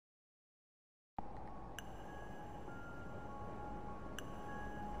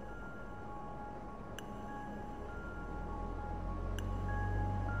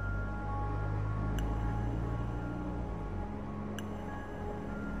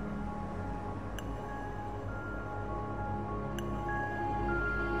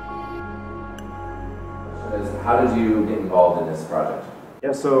how did you get involved in this project?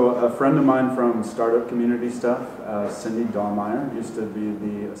 Yeah, so a friend of mine from Startup Community Stuff, Cindy Dahlmeyer, used to be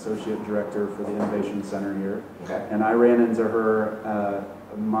the Associate Director for the Innovation Center here. Okay. And I ran into her,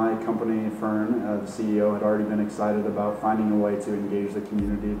 my company, Fern, the CEO, had already been excited about finding a way to engage the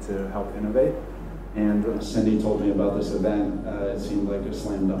community to help innovate. And Cindy told me about this event. It seemed like a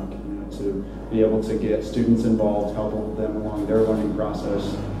slam dunk, to be able to get students involved, help them along their learning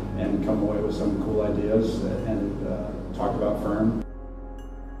process, and come away with some cool ideas and talk about Fern.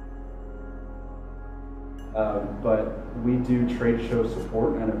 But we do trade show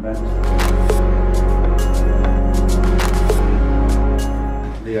support and events.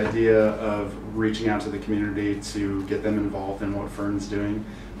 The idea of reaching out to the community to get them involved in what Fern's doing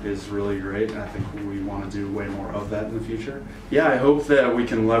is really great, and I think we want to do way more of that in the future. Yeah, I hope that we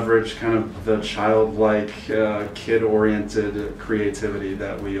can leverage kind of the childlike, kid-oriented creativity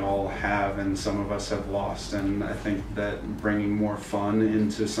that we all have and some of us have lost, and I think that bringing more fun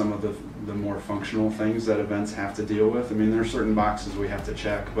into some of the more functional things that events have to deal with. I mean, there are certain boxes we have to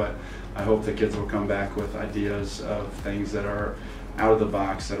check, but I hope the kids will come back with ideas of things that are out of the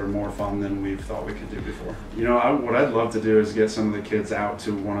box that are more fun than we've thought we could do before. What I'd love to do is get some of the kids out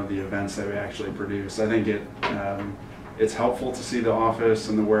to one of the events that we actually produce. I think it's helpful to see the office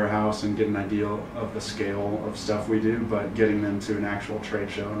and the warehouse and get an idea of the scale of stuff we do, but getting them to an actual trade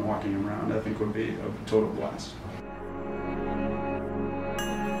show and walking around, I think would be a total blast.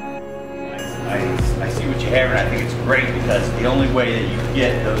 I see what you have, and I think it's great because the only way that you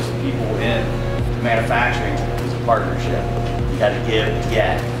get those people in manufacturing is a partnership. You got to give to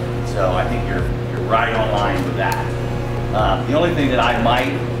get. So I think you're right on line with that. The only thing that I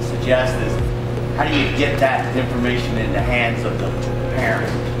might suggest is how do you get that information in the hands of the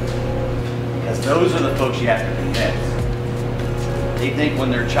parents? Because those are the folks you have to convince. They think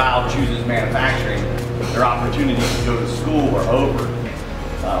when their child chooses manufacturing, their opportunities to go to school are over.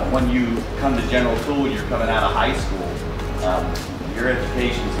 When you come to general school, you're coming out of high school. Your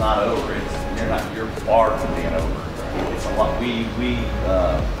education's not over. You're far from being over. It's a lot. We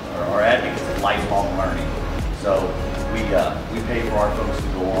are advocates of lifelong learning. So we pay for our folks to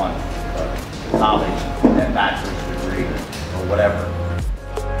go on to college and bachelor's degree or whatever.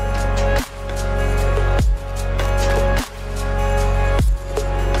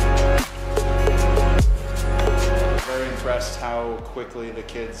 How quickly the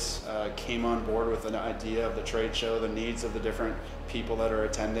kids came on board with an idea of the trade show, the needs of the different people that are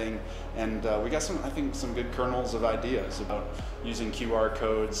attending, and we got I think some good kernels of ideas about using QR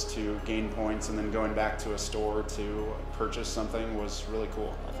codes to gain points and then going back to a store to purchase something was really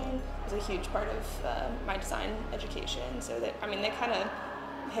cool. It was a huge part of my design education, so that, they kind of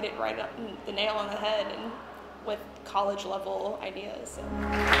hit it right up the nail on the head and with college level ideas.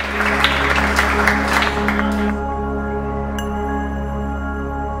 So.